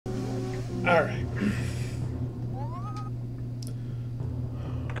Alright.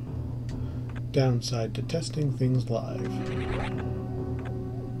 Downside to testing things live.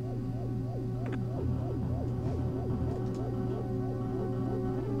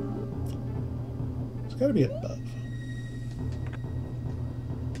 It's gotta be above.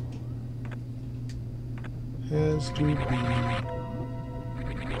 Has to be above.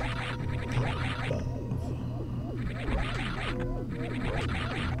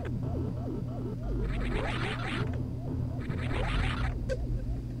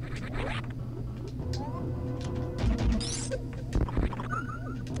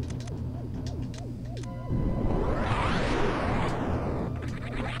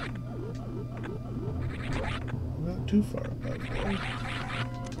 Not too far above there.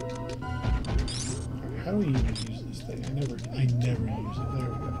 How do we even use this thing? I never use it. There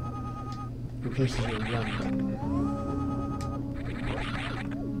we go. Replaces your run button.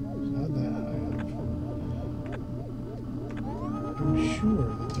 It's not that high up. I'm sure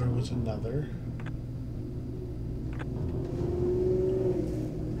that there was another.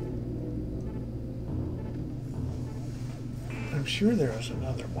 I'm sure there was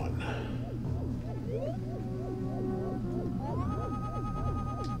another one.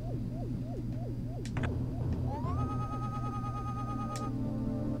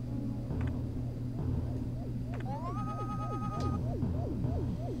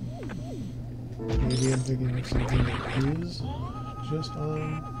 Maybe I'm thinking of something that is just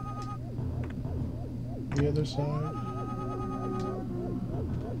on the other side.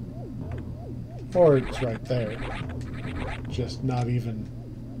 Or it's right there. Just not even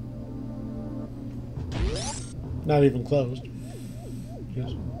closed.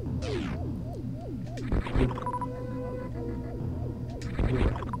 Just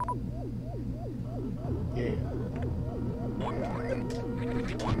yeah.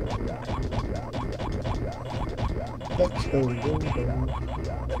 Let's go. We're going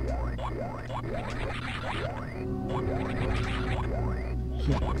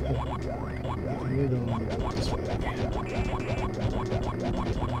this way.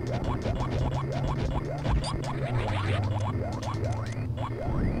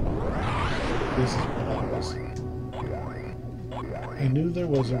 This is what I was. I knew there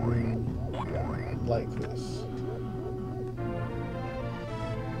was a room like this.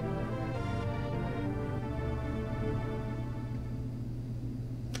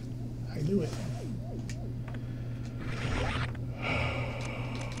 I knew it.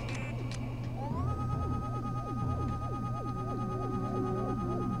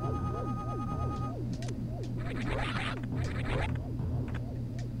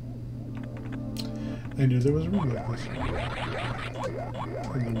 I knew there was a room like this.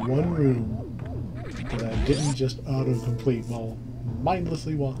 And the one room that I didn't just auto-complete while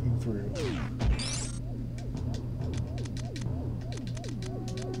mindlessly walking through.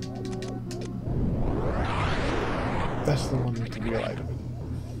 That's the one with the real item.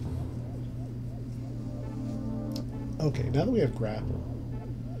 Okay, now that we have grapple,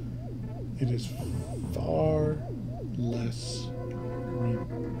 it is far less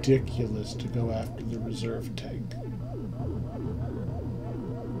ridiculous to go after the reserve tank.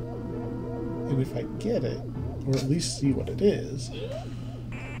 And if I get it, or at least see what it is,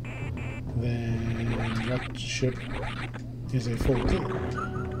 then that ship is a full team.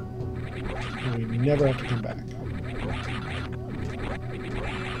 And we never have to come back.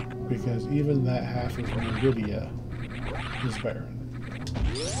 Because even that half of Meridia is barren.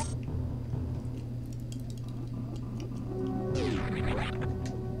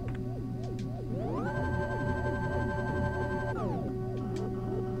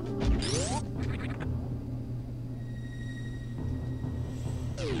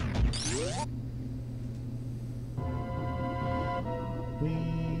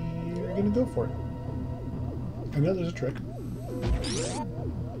 We're gonna go for it. I know there's a trick.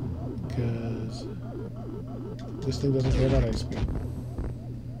 Because this thing doesn't care about ice speed.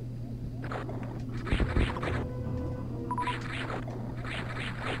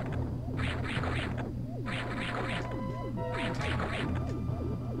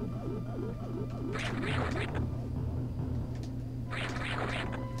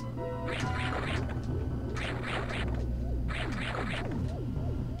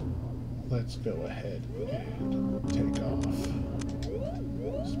 Let's go ahead and take off.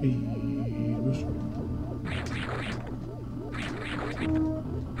 Speed booster.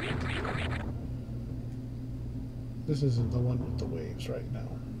 This isn't the one with the waves right now.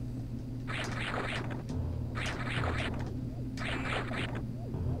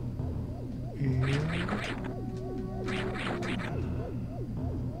 And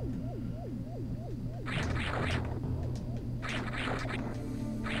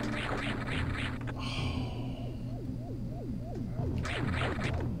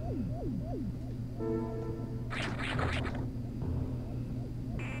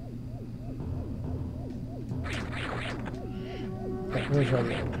gonna try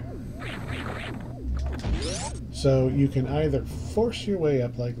the other way. So you can either force your way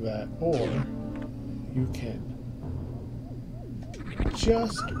up like that, or you can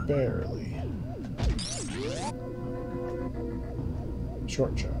just barely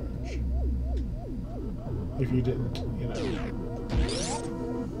short charge. If you didn't, you know,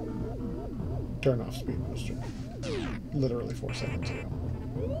 turn off speed booster literally 4 seconds ago.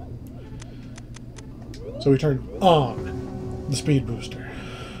 So we turn on the speed booster.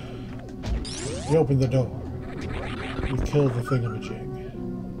 We open the door. We kill the thingamajig.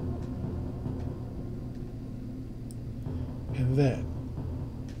 And then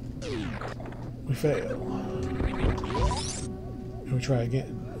we fail. And we try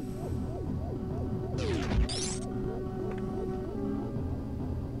again.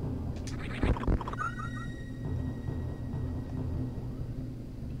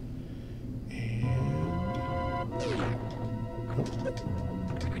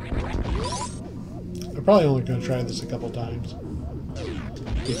 I'm probably only going to try this a couple times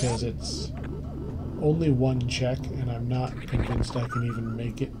because it's only one check and I'm not convinced I can even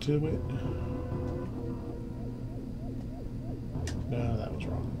make it to it. No, that was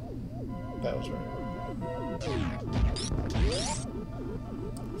wrong. That was right.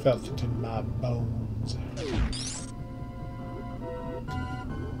 Felt it in my bones.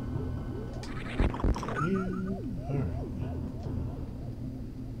 Alright.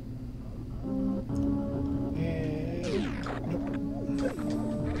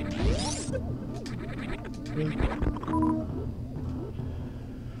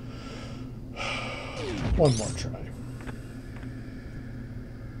 One more try.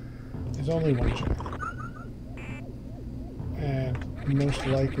 It's only one check. And most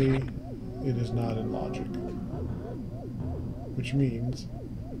likely it is not in logic. Which means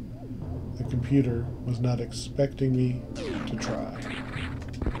the computer was not expecting me to try.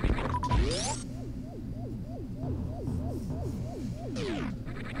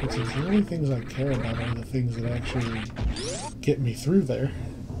 But since the only things I care about are the things that actually get me through there,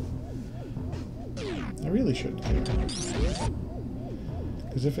 I really shouldn't care.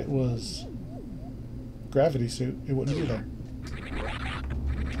 Because if it was Gravity Suit, it wouldn't be there.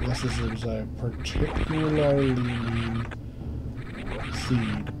 Unless this was a particularly mean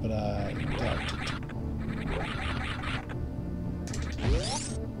seed, but I doubt it.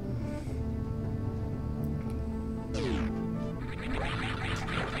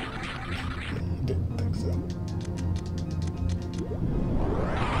 Didn't think so.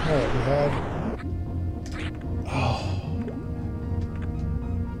 Alright, we have... Oh.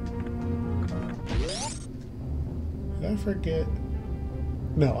 Did I forget?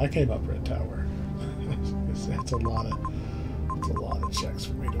 No, I came up Red Tower. That's a lot of checks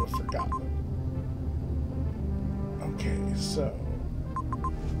for me to have forgotten. Okay, so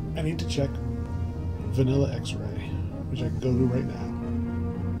I need to check Vanilla X-Ray, which I can go to right now.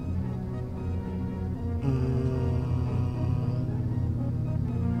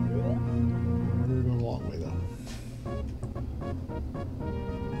 We're going a long way though.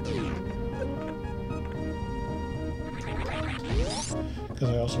 Because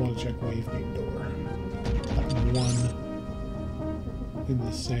I also want to check Wave Beam Door. That one in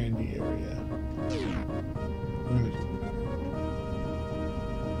the sandy area. We're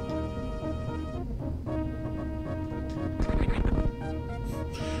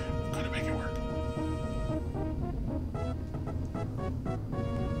gonna make it work.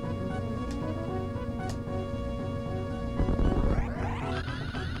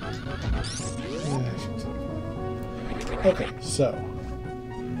 Okay, so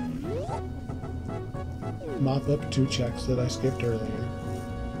mop up 2 checks that I skipped earlier.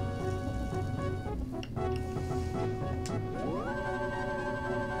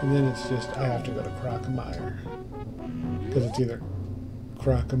 And then it's just, I have to go to Crocomire. Because it's either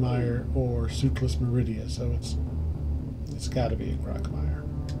Crocomire or Suitless Meridia, so it's gotta be a Crocomire.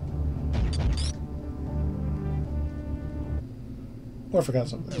 Or I forgot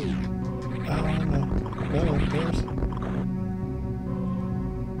something. I don't know. No,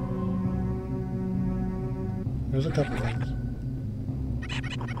 there's a couple things.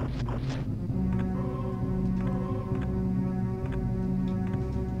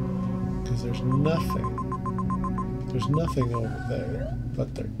 Because there's nothing over there,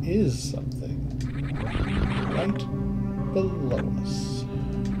 but there is something right below us.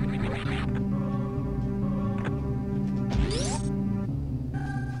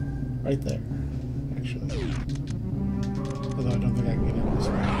 Right there, actually. Although I don't think I can get in this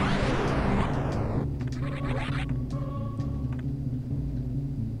way.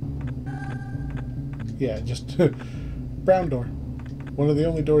 Yeah, just brown door. one of the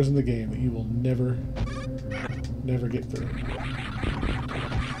only doors in the game that you will never get through.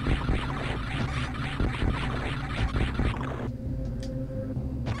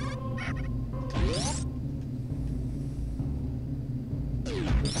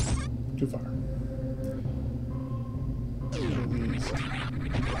 Too far. What are these?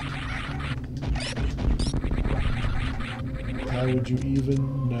 How would you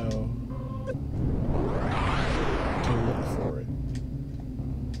even know to look for it?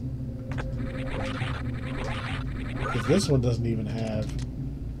 Because this one doesn't even have...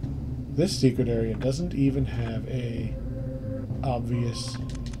 This secret area doesn't even have a obvious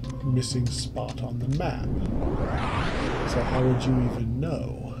missing spot on the map. So how would you even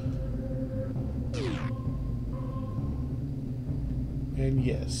know? And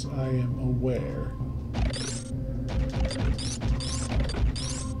yes, I am aware.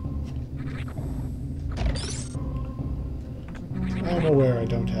 I'm aware I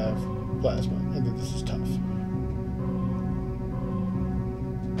don't have plasma, and that this is tough.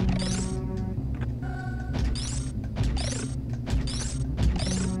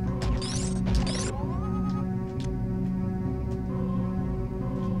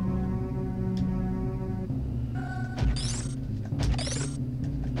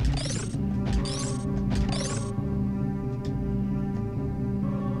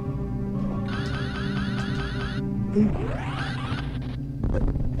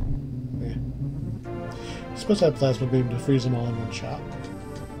 Supposed to have plasma beam to freeze them all in one shot.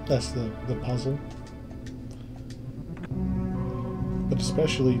 That's the puzzle. But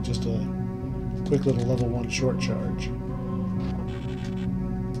especially just a quick little level 1 short charge.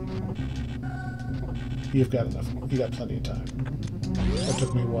 You've got enough. You got plenty of time. That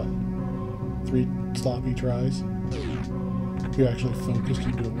took me what? 3 sloppy tries? If you're actually focused,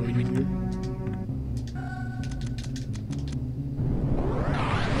 you do it way easier.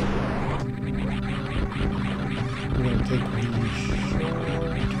 We're going to take the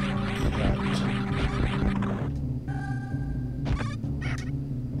shortcut.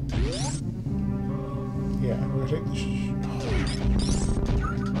 Yeah, we're going to take the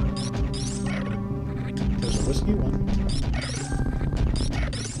There's a risky one.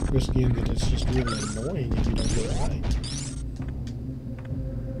 Risky in that it's just really annoying if you don't get it right.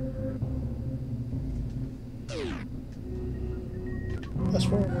 Fast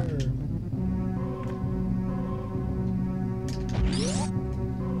forward.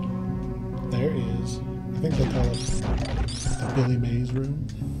 There is, I think they call it the Billy Mays room.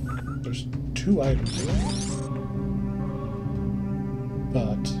 There's 2 items here.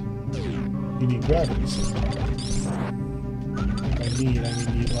 But you need gravity suit. If I mean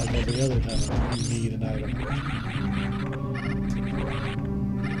need like every other time you need an item.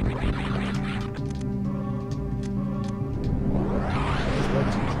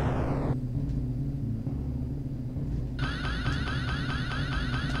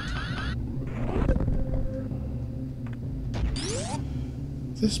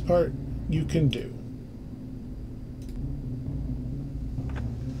 This part you can do.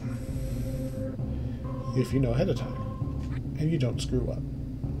 If you know ahead of time and you don't screw up.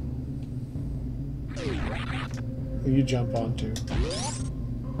 You jump onto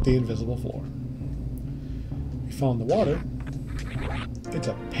the invisible floor. You fall in the water. It's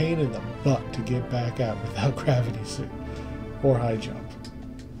a pain in the butt to get back out without gravity suit or high jump.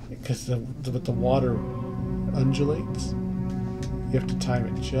 Because with the water undulates. You have to time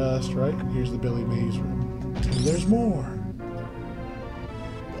it just right. Here's the Billy Mays room. And there's more.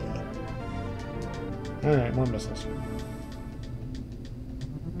 Alright, more missiles.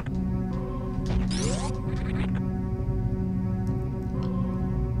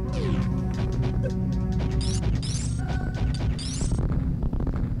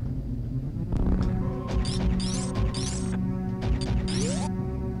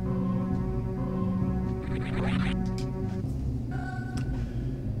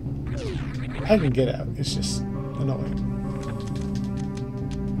 I can get out, it's just annoying.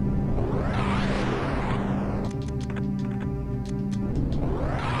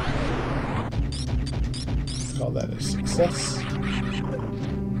 Call that a success.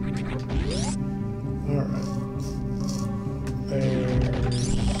 Alright.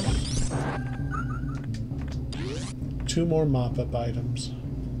 There's 2 more mop-up items.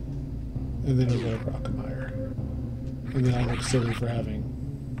 And then we go to Crocomire. And then I look silly for having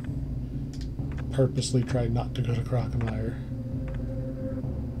purposely tried not to go to Crocomire.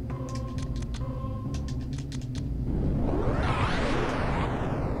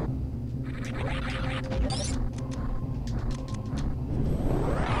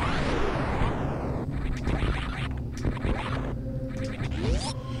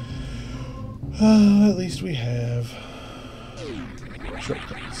 At least we have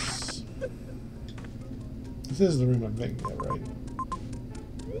shortcuts. This is the room I'm thinking of, right?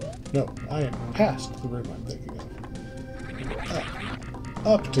 No, I am past the room I'm thinking of.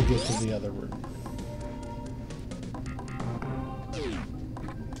 Up to get to the other room.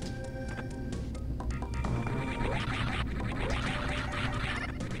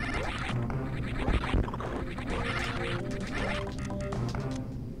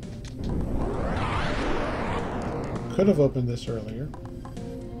 Could have opened this earlier.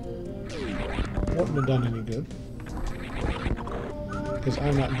 Wouldn't have done any good. Because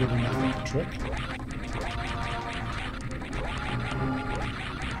I'm not good enough at the trick.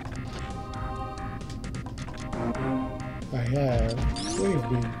 I have wave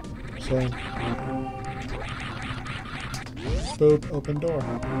beam, so boop, open door.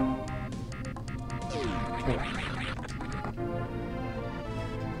 Oh.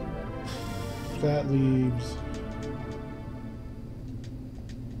 That leaves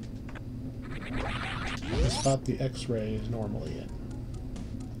the spot the X-ray is normally in.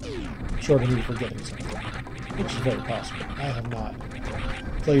 Short of me forgetting something, which is very possible. I have not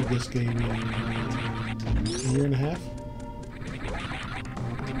played this game in a year and a half.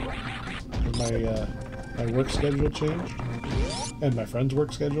 My work schedule changed, and my friend's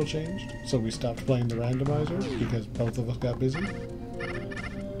work schedule changed, so we stopped playing the randomizer because both of us got busy.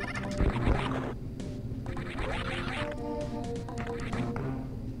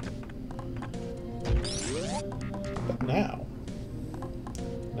 But now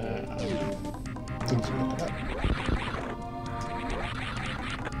things are looking up.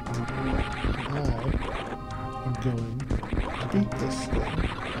 I am going to beat this thing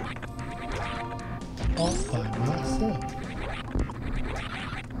all by myself.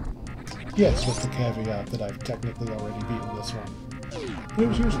 Yes, with the caveat that I've technically already beaten this one. But it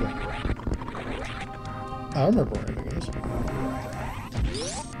was years ago. I remember where everything is.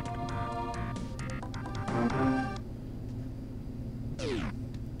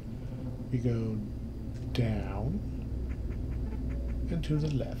 We go down and to the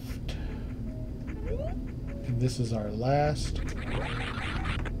left. And this is our last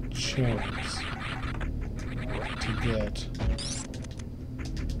chance to get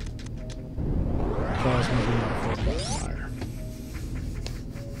plasma beam for Quagmire.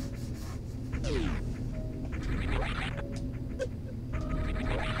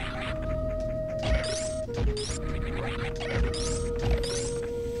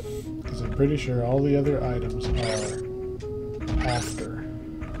 Because I'm pretty sure all the other items are after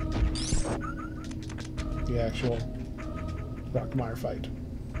the actual Quagmire fight.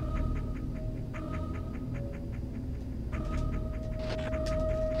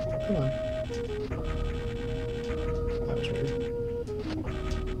 Come on. That was weird.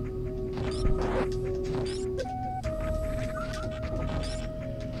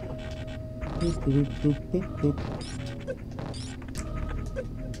 Boop, boop, boop, boop, boop.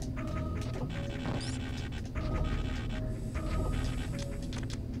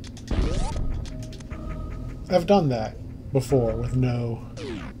 I've done that before with no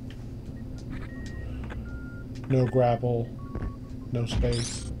grapple, no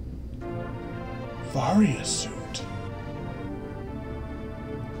space. Varia suit.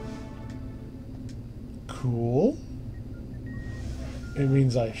 Cool. It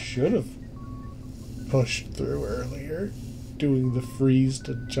means I should have pushed through earlier, doing the freeze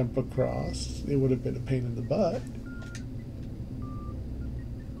to jump across. It would have been a pain in the butt.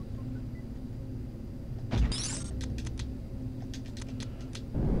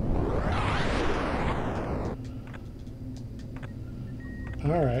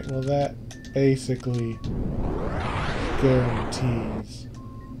 Alright, well that basically guarantees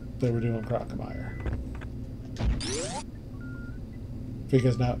that we're doing Quagmire.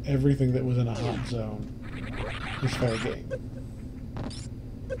 Because now everything that was in a hot zone is fair game.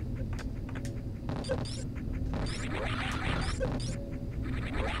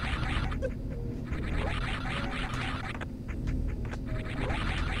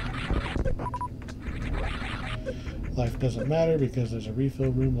 Life doesn't matter because there's a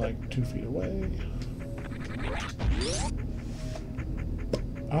refill room like 2 feet away.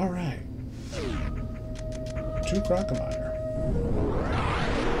 Alright. To Quagmire.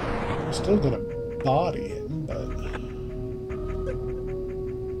 We're still gonna body him, but I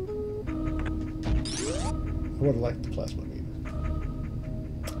would have liked the plasma beam.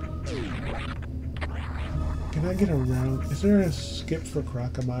 Can I get around? Is there a skip for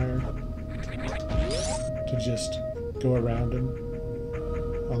Quagmire to just go around him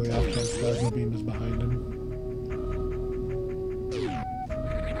on the off chance plasma beam is behind him?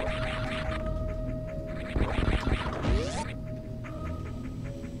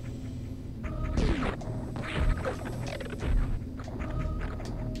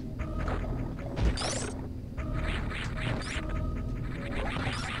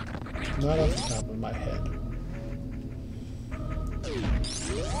 Not off the top of my head.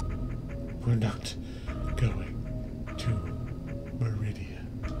 We're not going to Meridia.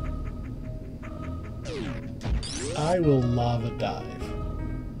 I will lava dive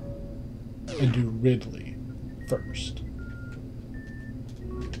and do Ridley first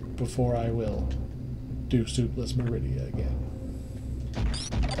before I will do Suitless Meridia again.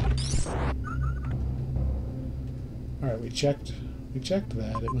 Alright, we checked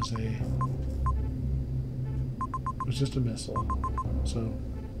that. It was just a missile. So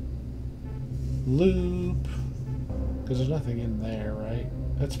loop, because there's nothing in there, right?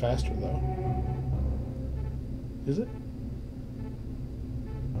 That's faster though. Is it?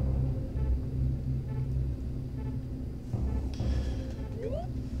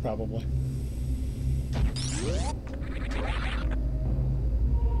 Probably.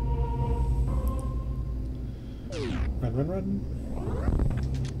 Run.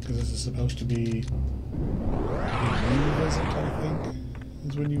 Because this is supposed to be a revisit, I think,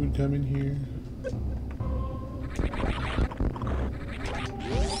 is when you would come in here.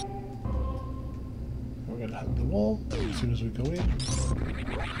 We're going to hug the wall as soon as we go in.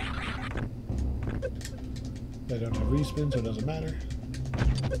 They don't have respin, so it doesn't matter.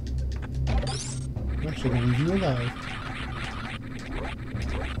 I'm actually going to leave you alive.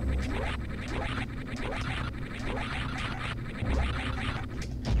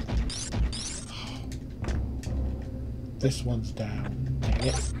 This one's down. Dang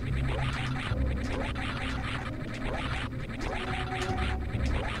it.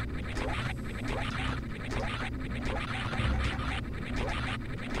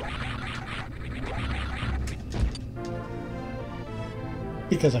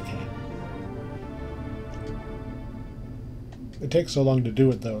 Because I can. It takes so long to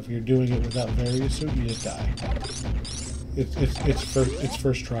do it though. If you're doing it without various suit, you just die. It's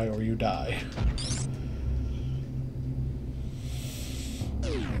first try or you die.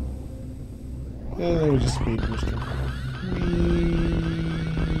 And then we just speed booster.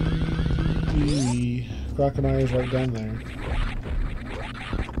 Crocodile's right down there.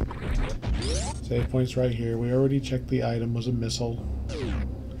 Save points right here. We already checked the item was a missile.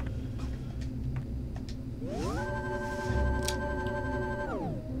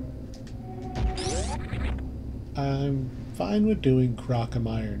 I'm fine with doing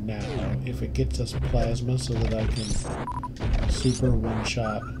Crocodile now if it gets us plasma so that I can super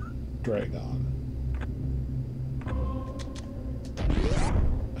one-shot Dragon.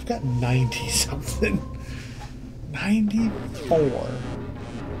 I've got 90 something. 94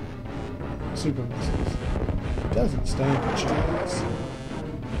 super missiles. Doesn't stand a chance.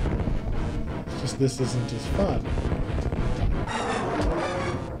 It's just this isn't as fun.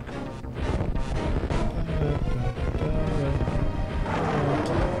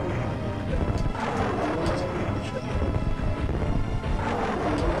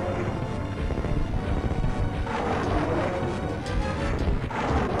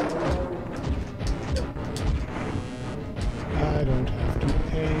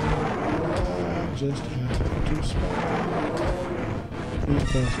 Just have to spend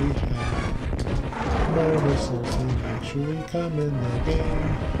because we have more missiles than actually come in the game.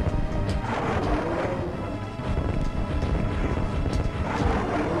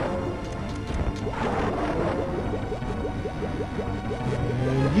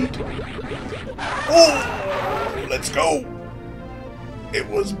 And yeet. Oh! Let's go! It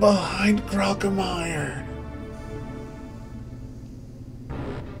was behind Crocodile.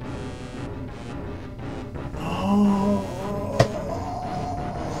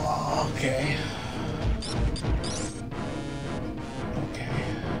 Okay.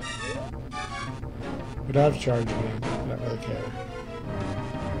 We don't have to charge me. I don't really care.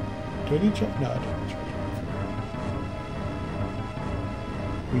 Do I need charge? No, I don't need charge.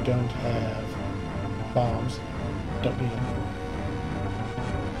 We don't have bombs. Don't need them.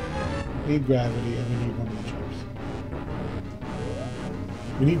 Need gravity, and we need one of the chips.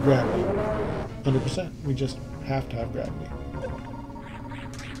 We need gravity. 100%. We just have to have gravity.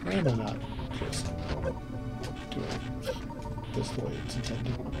 Why am I not just doing this the way it's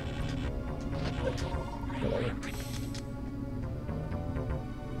intended? Whatever.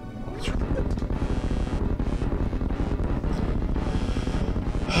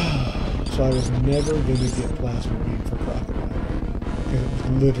 So I was never going to get plasma beam for Crocodile. Because it was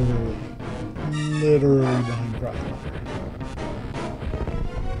literally behind Crocodile.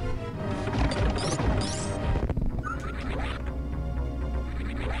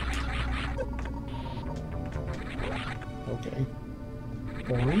 Okay.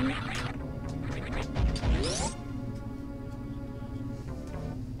 Boring.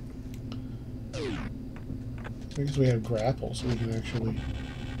 I guess we have grapple, so we can actually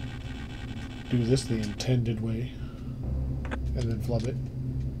do this the intended way. And then flub it.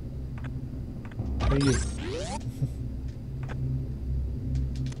 What are you?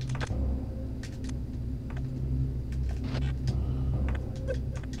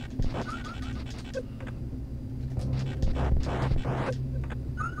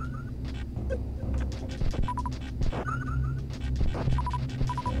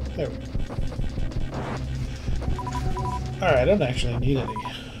 There we go. Alright, I don't actually need any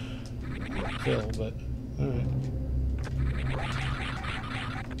fill, but alright.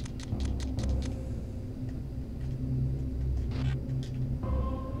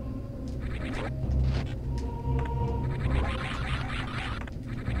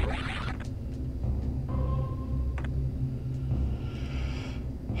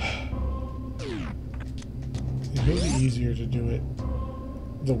 It may be easier to do it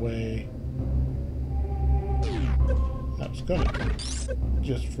the way I was gonna do it.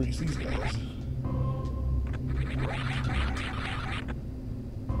 Just freeze these guys.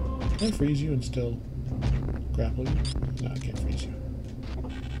 Can I freeze you and still grapple you? No, I can't freeze you.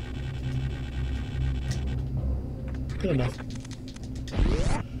 Good enough.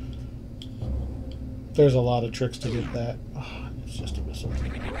 There's a lot of tricks to get that. Oh, it's just a missile.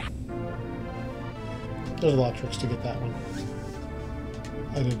 There's a lot of tricks to get that one.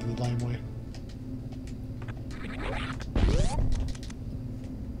 I did it the lame way.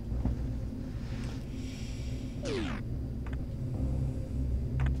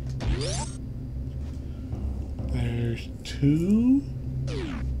 There's two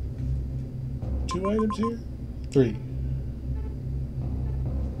items here?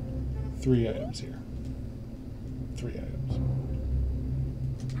 Three items here. 3 items.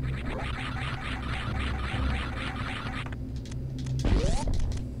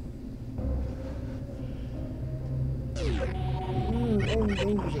 Oh,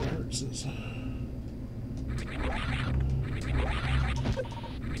 those it hurts us.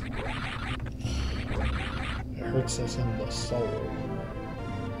 It hurts us in the soul.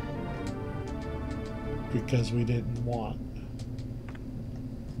 Because we didn't want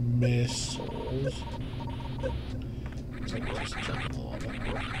missiles. So we just jump in the lava.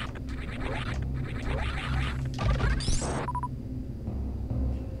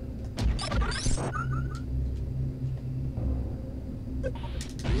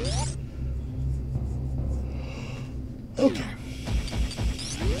 Okay.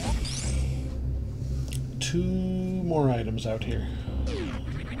 2 more items out here.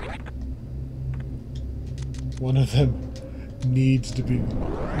 One of them needs to be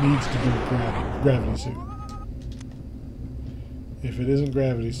gravity suit. If it isn't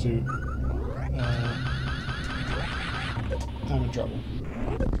gravity suit, I'm in trouble.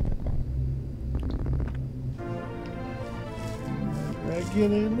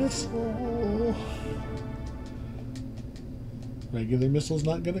 Regular missile. Regular missile's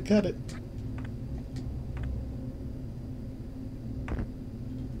not gonna cut it.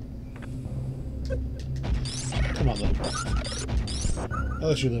 Come on, little bro. I'll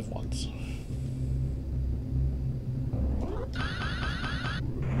let you live once.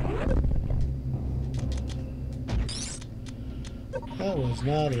 That was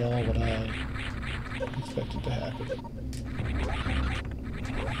not at all what I expected to happen.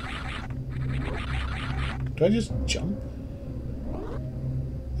 Do I just jump?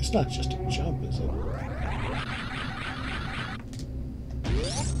 It's not just a jump, is it?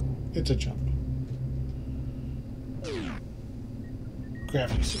 It's a jump.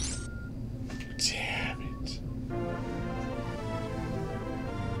 Gravity suit. Damn it.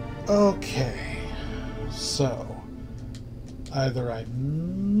 Okay. So, either I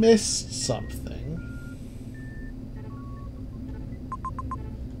missed something,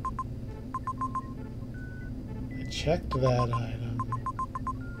 I checked that item.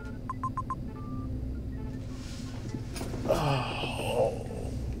 Oh,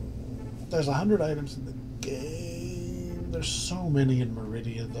 there's 100 items in the game. There's so many in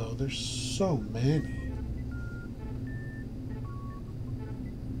Meridia, though. There's so many.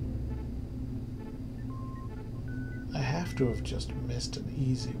 I have to have just missed an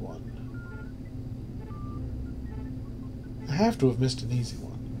easy one. I have to have missed an easy one.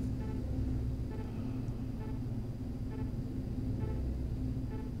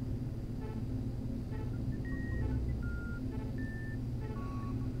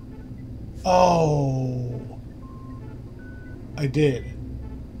 Oh, I did.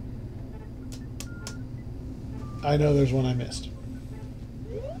 I know there's one I missed.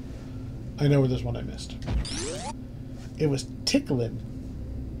 I know where there's one I missed. It was tickling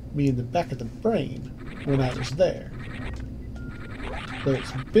me in the back of the brain when I was there. But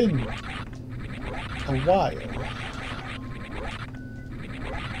it's been a while.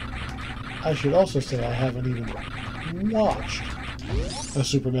 I should also say I haven't even watched a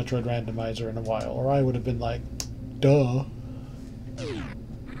Super Metroid Randomizer in a while, or I would have been like, duh.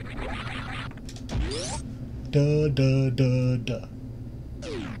 Duh, duh, duh, duh.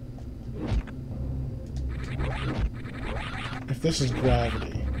 If this is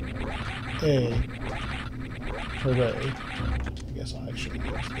gravity, A, hooray. I guess I'll actually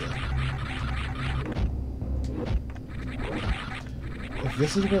use this. If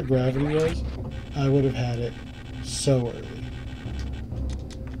this is where gravity was, I would have had it so early.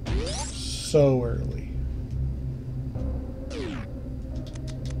 So early.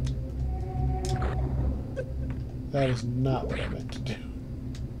 That is not what I meant to do.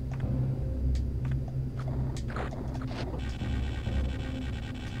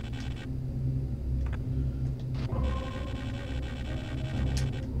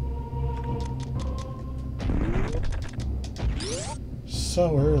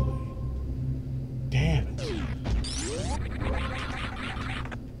 So early. Damn it.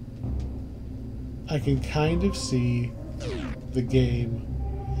 I can kind of see the game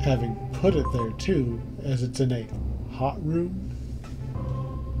having put it there too, as it's in a hot room.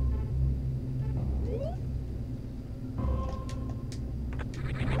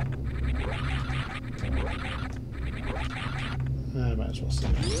 I might as well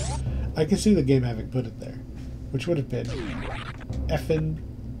say that. I can see the game having put it there, which would have been effing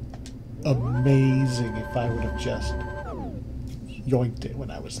amazing if I would have just yoinked it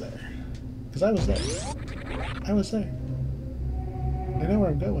when I was there. Because I was there. I was there. I know where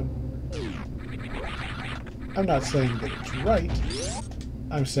I'm going. I'm not saying that it's right.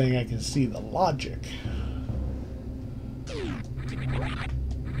 I'm saying I can see the logic.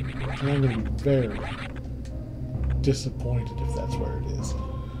 And I'm going to be very disappointed if that's where it is.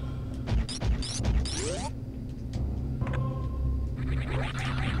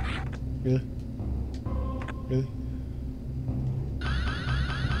 Really? Really?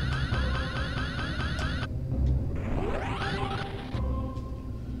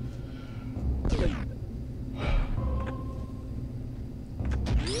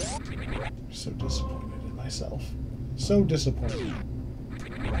 So disappointed in myself. So disappointed.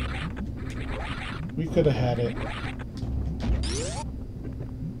 We could have had it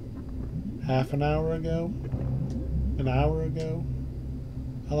half an hour ago? An hour ago?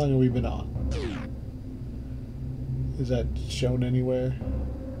 How long have we been on? Is that shown anywhere?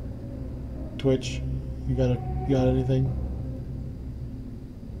 Twitch? You got anything?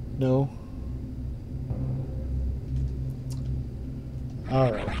 No?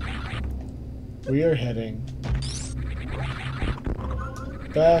 Alright. We are heading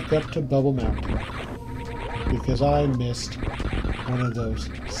back up to Bubble Mountain because I missed one of those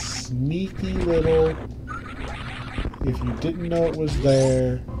sneaky little, if you didn't know it was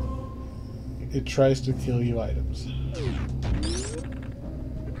there, it tries to kill you items.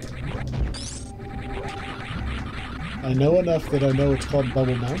 I know enough that I know it's called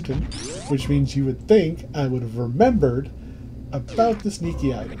Bubble Mountain, which means you would think I would have remembered about the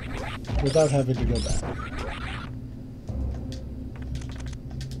sneaky item without having to go back.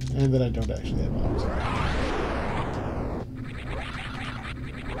 And that I don't actually have bombs.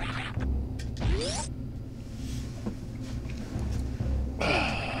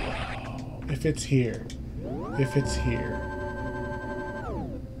 If it's here. If it's here.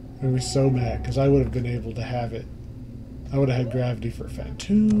 I'm going to be so mad, because I would have been able to have it. I would have had gravity for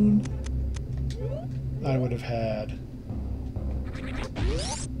Fantoon. I would have had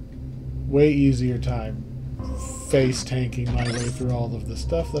way easier time face tanking my way through all of the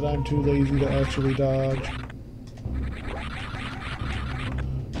stuff that I'm too lazy to actually dodge.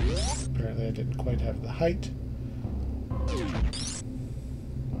 Apparently I didn't quite have the height.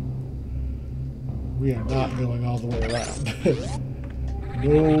 We are not going all the way around.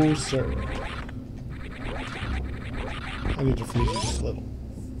 No, sir. I need to freeze it just a little.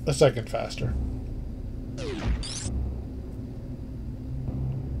 A second faster.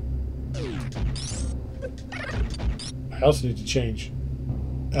 I also need to change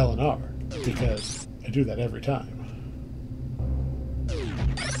L and R, because I do that every time.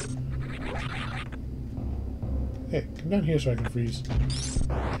 Hey, come down here so I can freeze.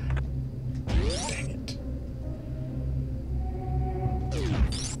 Dang it.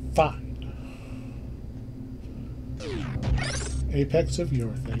 Fine. Apex of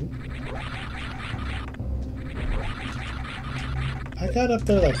your thing. I got up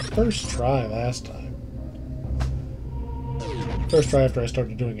there like first try last time. First try after I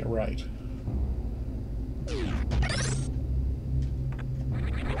started doing it right.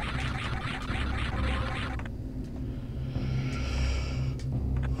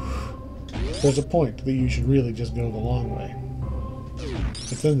 There's a point that you should really just go the long way.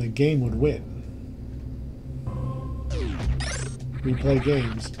 But then the game would win. We play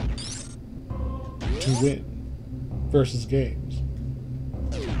games to win versus games.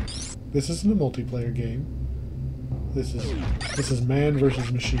 This isn't a multiplayer game. This is man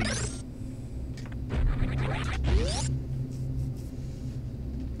versus machine.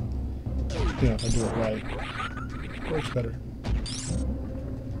 Yeah, if I do it right. It works better.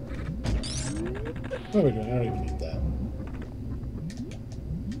 What are we doing? I don't even need that.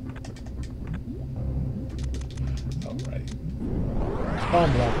 Alright.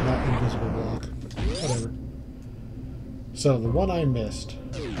 Bomb block, not invisible block. Whatever. So, the one I missed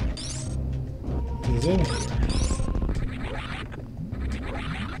is in here.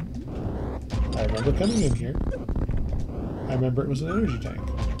 I remember coming in here. I remember it was an energy tank.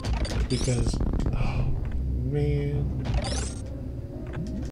 Because, oh, man.